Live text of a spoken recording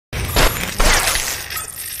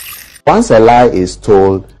Once a lie is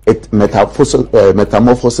told, it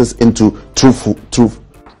metamorphoses into truth.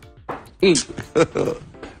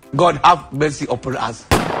 God have mercy upon us.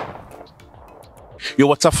 Yo,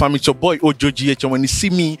 what's up, family? It's your boy Ojo GH, and when you see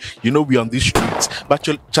me, you know we on these streets. But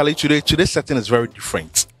Charlie, today's setting is very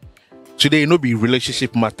different. Today, it no be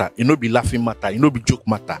relationship matter, it no be laughing matter, it no be joke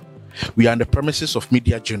matter. We are on the premises of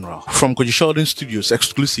Media General. From Koji Sheldon Studios,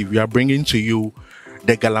 exclusive, we are bringing to you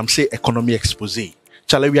the Galamsey Economy Expose.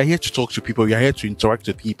 Charlie, we are here to talk to people, we are here to interact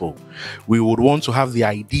with people. We would want to have the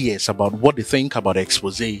ideas about what they think about the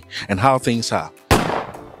expose and how things are.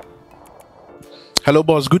 Hello,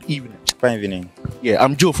 boss. Good evening. Fine evening. Yeah,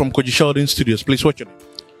 I'm Joe from Koji Sheldon Studios. Please, what's your name?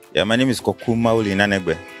 Yeah, my name is Kokuma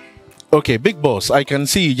Ulinanegbe. Okay, big boss. I can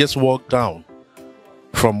see you just walked down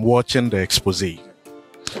from watching the expose.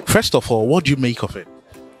 First of all, what do you make of it?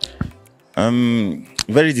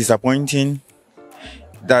 Very disappointing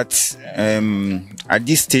that at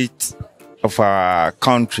this state of our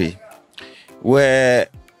country, where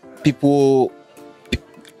people,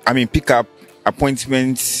 pick up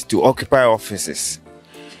appointments to occupy offices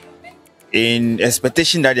in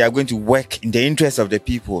expectation that they are going to work in the interest of the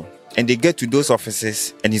people, and they get to those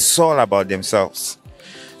offices and it's all about themselves.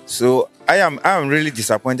 So I am really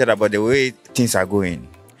disappointed about the way things are going,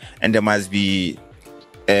 and there must be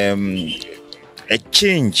a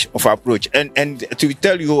change of approach. And to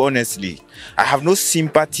tell you honestly, I have no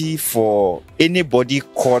sympathy for anybody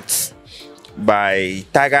caught by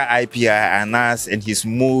Tiger IPI Anas and his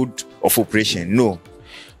mode of operation. No.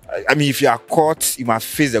 I mean, if you are caught, you must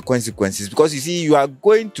face the consequences, because you see, you are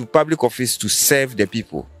going to public office to serve the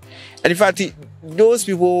people. And in fact, those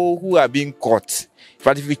people who are being caught, in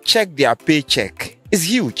fact, if you check their paycheck, it's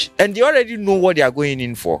huge, and they already know what they are going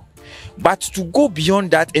in for. But to go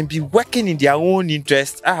beyond that and be working in their own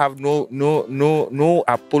interest, I have no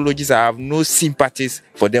apologies. I have no sympathies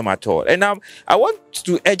for them at all. And I want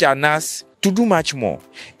to urge Anas to do much more.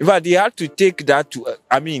 In fact, they have to take that to,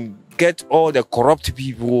 get all the corrupt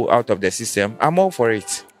people out of the system. I'm all for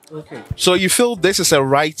it. Okay. So you feel this is a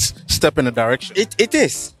right step in the direction? It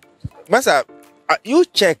is. Master, you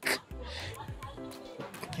check.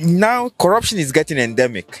 Now corruption is getting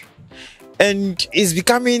endemic, and it's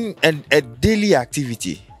becoming a daily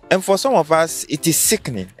activity. And for some of us, it is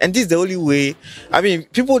sickening. And this is the only way.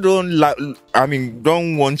 People don't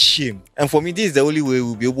want shame. And for me, this is the only way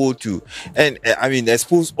we'll be able to,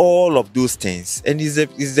 expose all of those things. And it's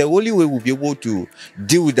the only way we'll be able to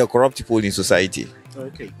deal with the corrupt people in society.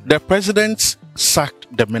 Okay. The president sacked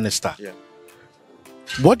the minister. Yeah.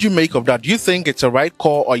 What do you make of that? Do you think it's a right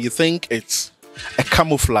call, or you think it's a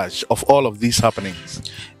camouflage of all of these happenings?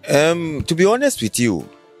 To be honest with you,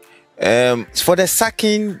 for the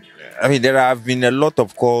sacking, there have been a lot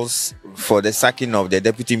of calls for the sacking of the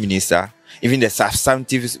deputy minister, even the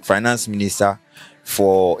substantive finance minister,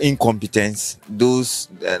 for incompetence. Those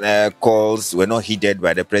calls were not heeded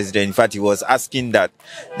by the president. In fact, he was asking that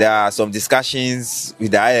there are some discussions with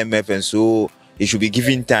the IMF, and so he should be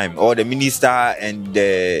given time, or the minister and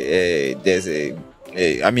Ken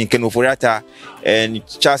Oforiatta and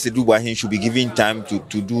Charles Edugbahin should be given time to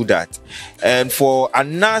do that. And for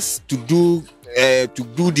Anas to do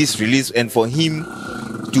this release, and for him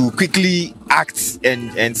to quickly act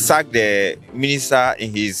and sack the minister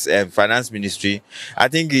in his finance ministry, I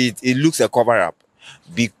think it looks a cover-up.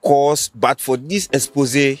 But for this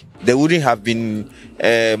expose, there wouldn't have been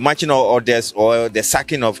marching orders or the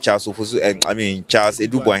sacking of Charles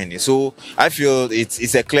Edugbahin. So I feel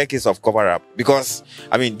it's a clear case of cover-up, because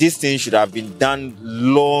this thing should have been done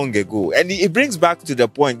long ago. And it brings back to the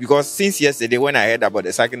point, because since yesterday when I heard about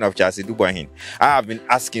the sacking of Charles Edugbahin, I have been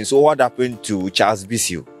asking, so what happened to Charles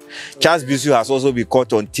Bissell? Charles Bissell has also been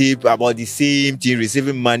caught on tape about the same thing,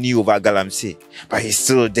 receiving money over Galamsey, but he's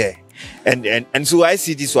still there. And so I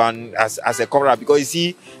see this one as a cover-up, because you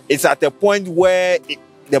see, it's at a point where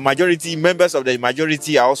the members of the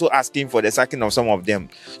majority are also asking for the sacking of some of them.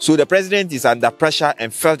 So the president is under pressure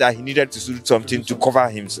and felt that he needed to do something to cover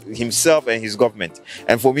himself and his government.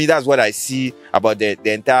 And for me, that's what I see about the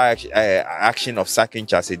entire action of sacking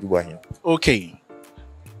Charles Edugbahin. Okay.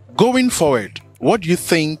 Going forward, what do you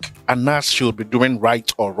think Anas should be doing,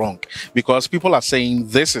 right or wrong? Because people are saying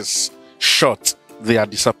this is short. They are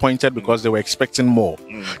disappointed because they were expecting more.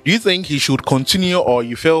 Do you think he should continue, or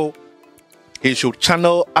you feel he should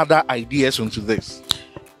channel other ideas into this?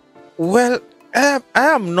 Well, I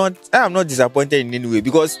am not disappointed in any way,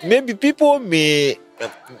 because maybe people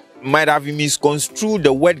might have misconstrued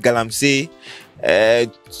the word Galamsey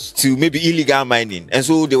to maybe illegal mining, and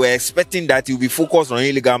so they were expecting that he will be focused on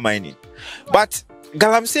illegal mining. But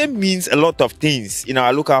Galamsey means a lot of things in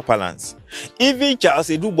our local parlance. Even Charles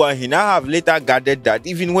Edubwa, he now have later gathered that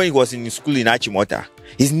even when he was in school in Achimota,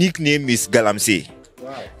 his nickname is Galamsey.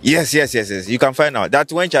 Wow. Yes. You can find out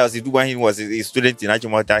that when Charles Edubwa was a student in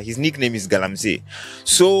Achimota, his nickname is Galamsey.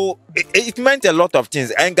 So it meant a lot of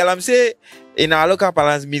things. And Galamsey in our local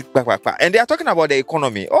parlance means and they are talking about the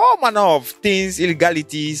economy. All manner of things,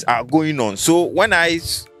 illegalities are going on. So when I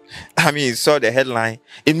saw the headline,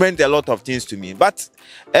 it meant a lot of things to me. But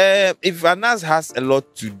if Anas has a lot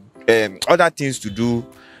to other things to do,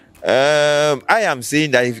 I am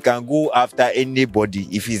saying that if you can go after anybody,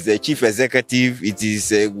 if he's the chief executive, it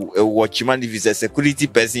is a watchman, if it's a security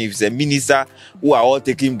person, if it's a minister who are all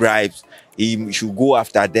taking bribes, he should go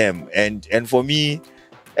after them. And for me,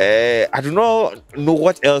 I do not know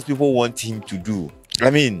what else people want him to do.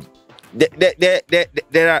 I mean,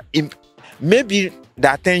 there are maybe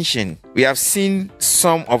the attention. We have seen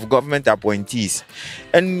some of government appointees,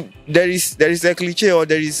 and there is a cliche or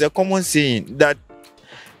there is a common saying that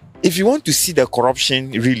if you want to see the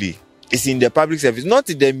corruption really, it's in the public service, not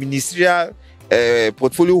in the ministerial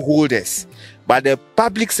portfolio holders, but the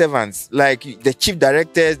public servants like the chief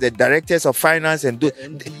directors, the directors of finance, and the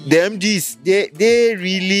MDs.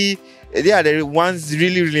 They are the ones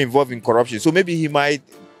really involved in corruption. So maybe he might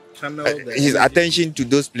his attention to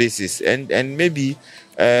those places and maybe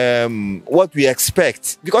what we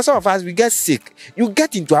expect, because some of us, we get sick. You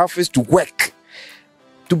get into office to work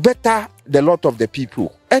to better the lot of the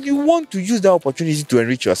people, and you want to use that opportunity to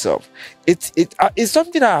enrich yourself. It's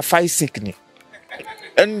something that fights sickening.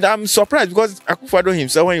 And I'm surprised because Akufo-Addo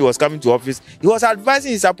himself, when he was coming to office, he was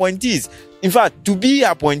advising his appointees, in fact, to be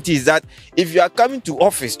appointees, that if you are coming to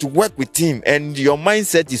office to work with him and your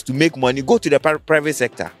mindset is to make money, go to the private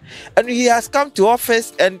sector. And he has come to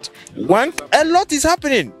office and a lot is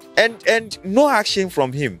happening and no action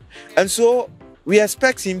from him. And so we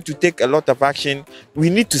expect him to take a lot of action. We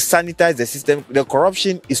need to sanitize the system. The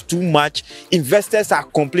corruption is too much. Investors are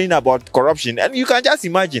complaining about corruption. And you can just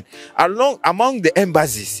imagine, among the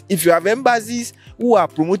embassies, if you have embassies who are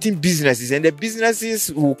promoting businesses and the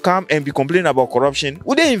businesses will come and be complaining about corruption,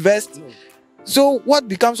 would they invest? No. So what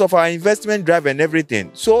becomes of our investment drive and everything?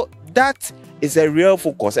 So that is a real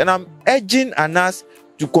focus. And I'm urging Anas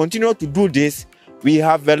to continue to do this. We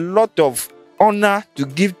have a lot of honor to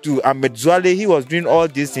give to Ahmed Zwale. He was doing all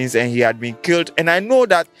these things and he had been killed. And I know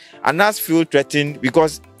that Anas feels threatened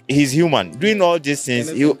because he's human. Doing all these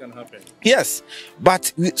things, can happen. Yes,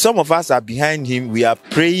 but some of us are behind him. We are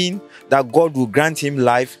praying that God will grant him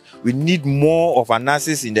life. We need more of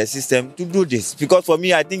Anasis in the system to do this, because for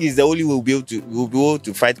me, I think it's the only way we'll be able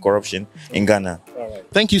to fight corruption in Ghana. All right.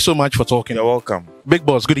 Thank you so much for talking. You're welcome. Big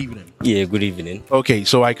Boss, good evening. Yeah, good evening. Okay,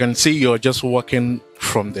 so I can see you're just walking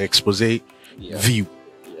from the expose view.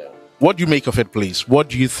 Yeah. What do you make of it, please? What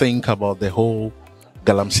do you think about the whole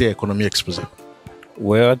Galamsey economy expose?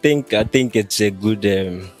 Well, I think it's a good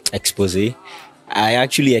expose. I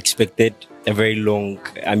actually expected a very long,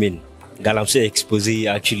 Galamsey expose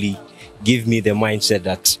actually gave me the mindset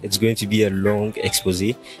that it's going to be a long expose.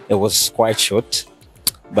 It was quite short,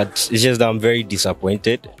 but it's just that I'm very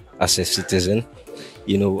disappointed as a citizen,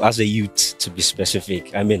 as a youth to be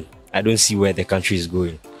specific. I don't see where the country is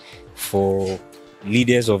going. For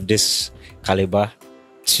leaders of this caliber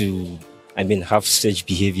to, have such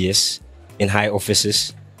behaviors in high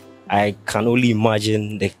offices, I can only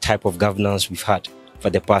imagine the type of governance we've had for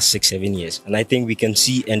the past 6-7 years. And I think we can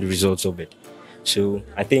see end results of it. So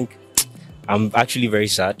I think I'm actually very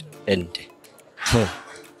sad. And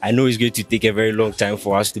I know it's going to take a very long time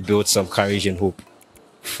for us to build some courage and hope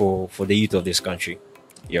for the youth of this country.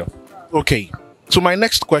 Yeah. Okay. So my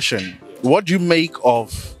next question, what do you make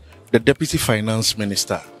of the Deputy Finance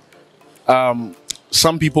Minister?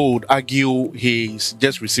 Some people would argue he's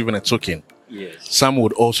just receiving a token. Yes. Some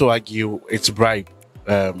would also argue it's bribe.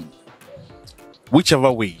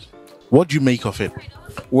 Whichever way, what do you make of it?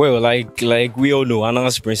 Well, like we all know,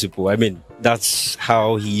 Anna's principle, that's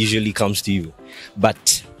how he usually comes to you.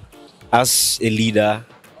 But as a leader,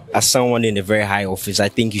 as someone in a very high office, I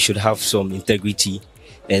think you should have some integrity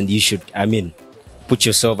and you should, put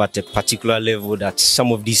yourself at a particular level that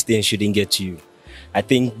some of these things shouldn't get to you. I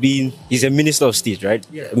think he's a minister of state, right?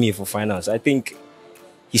 Yeah. For finance. I think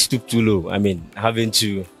he stooped too low. Having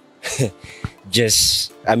to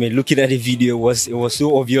looking at the video, it was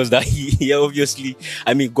so obvious that he obviously,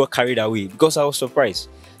 got carried away, because I was surprised.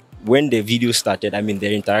 When the video started,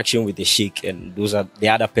 their interaction with the sheikh and the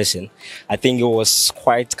other person, I think it was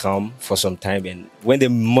quite calm for some time. And when the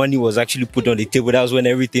money was actually put on the table, that was when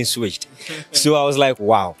everything switched. So I was like,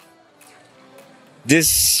 wow.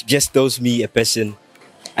 This just tells me a person,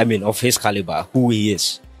 of his caliber, who he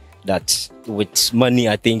is. That with money,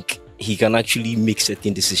 I think he can actually make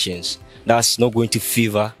certain decisions that's not going to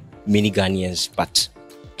favor many Ghanaians, but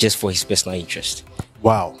just for his personal interest.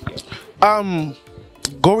 Wow.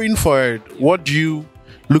 Going forward, what do you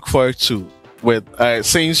look forward to with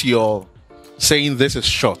since you're saying this is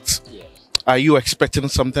short? Are you expecting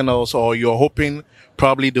something else, or you're hoping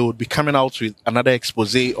probably they would be coming out with another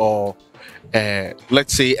expose, or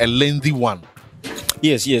let's say a lengthy one?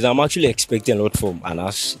 Yes, I'm actually expecting a lot from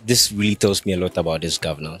Anas. This really tells me a lot about this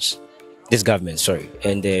government,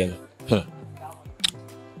 and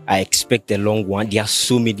I expect a long one. There are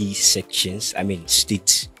so many sections,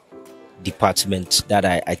 state departments that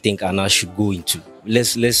I think Anas should go into.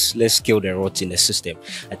 Let's kill the rot in the system.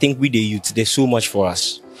 I think with the youth, there's so much for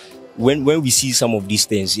us. When we see some of these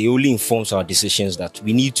things, it only informs our decisions that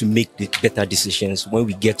we need to make the better decisions when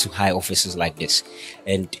we get to high offices like this.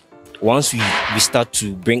 And once we start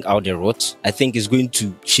to bring out the rot, I think it's going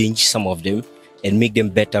to change some of them and make them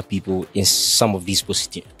better people in some of these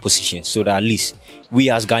positions, so that at least we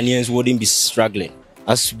as Ghanaians wouldn't be struggling,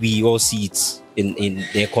 as we all see it in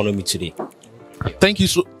the economy today. Thank you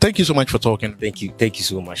so much for talking. Thank you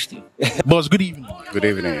so much, Steve. Boss, good evening. Good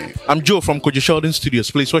evening. I'm Joe from Koji Sheldon Studios.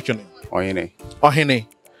 Please, what's your name? Ohene.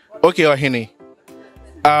 Okay, Ohene.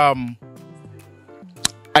 I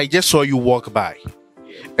just saw you walk by,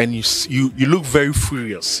 and you look very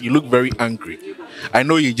furious. You look very angry. I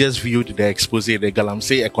know you just viewed the expose, the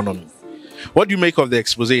Galamsey economy. What do you make of the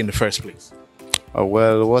expose in the first place?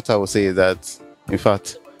 Well, what I would say is that, in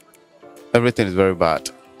fact, everything is very bad.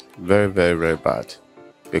 Very, very, very bad.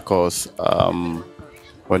 Because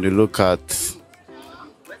when you look at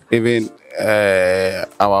even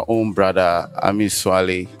our own brother, Ami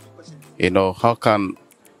Swale, how can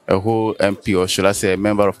a whole MP, or should I say a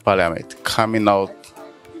member of parliament, coming out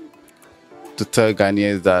to tell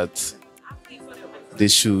Ghanaians that they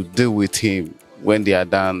should deal with him when they are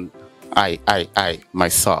done,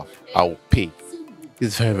 myself, I will pay.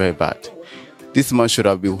 It's very, very bad. This man should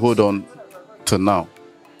have been hold on to now.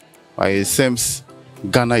 It seems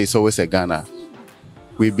Ghana is always a Ghana.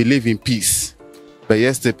 We believe in peace. But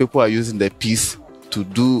yes, the people are using the peace to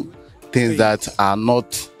do things that are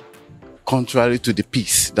not contrary to the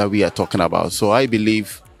peace that we are talking about. So I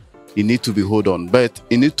believe it needs to be hold on, but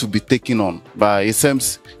it needs to be taken on. But it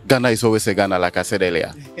seems Ghana is always a Ghana, like I said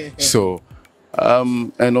earlier. So,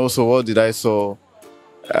 and also what did I saw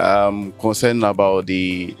concerning about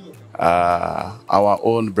the our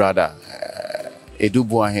own brother, Edu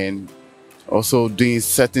Buahen, also doing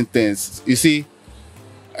certain things. You see,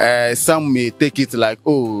 some may take it like,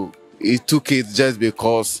 oh, he took it just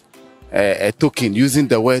because a token, using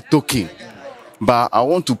the word token. But I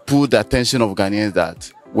want to pull the attention of Ghanaians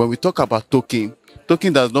that when we talk about token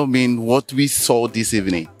does not mean what we saw this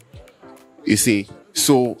evening. You see,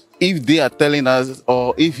 so if they are telling us,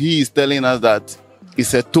 or if he is telling us that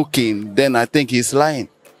it's a token, then I think he's lying.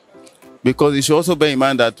 Because you should also bear in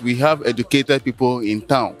mind that we have educated people in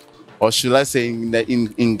town, or should I say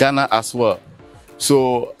in Ghana as well.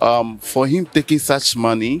 So for him taking such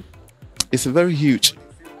money, it's very huge,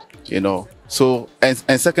 So,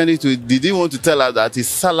 and secondly, did he want to tell us that his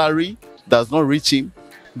salary does not reach him?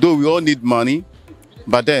 Though we all need money,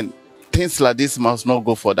 but then things like this must not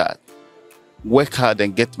go for that. Work hard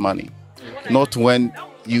and get money, not when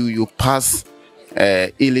you pass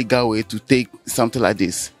illegal way to take something like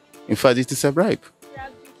this. In fact, it is a bribe.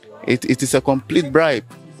 It is a complete bribe.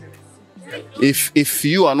 If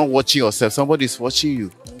you are not watching yourself, somebody is watching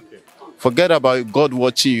you. Forget about God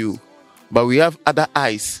watching you, but we have other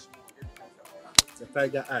eyes. It's a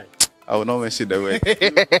tiger eye. I will not mention the word.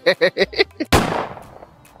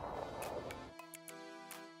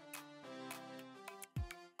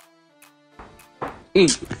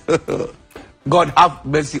 God have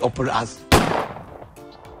mercy upon us.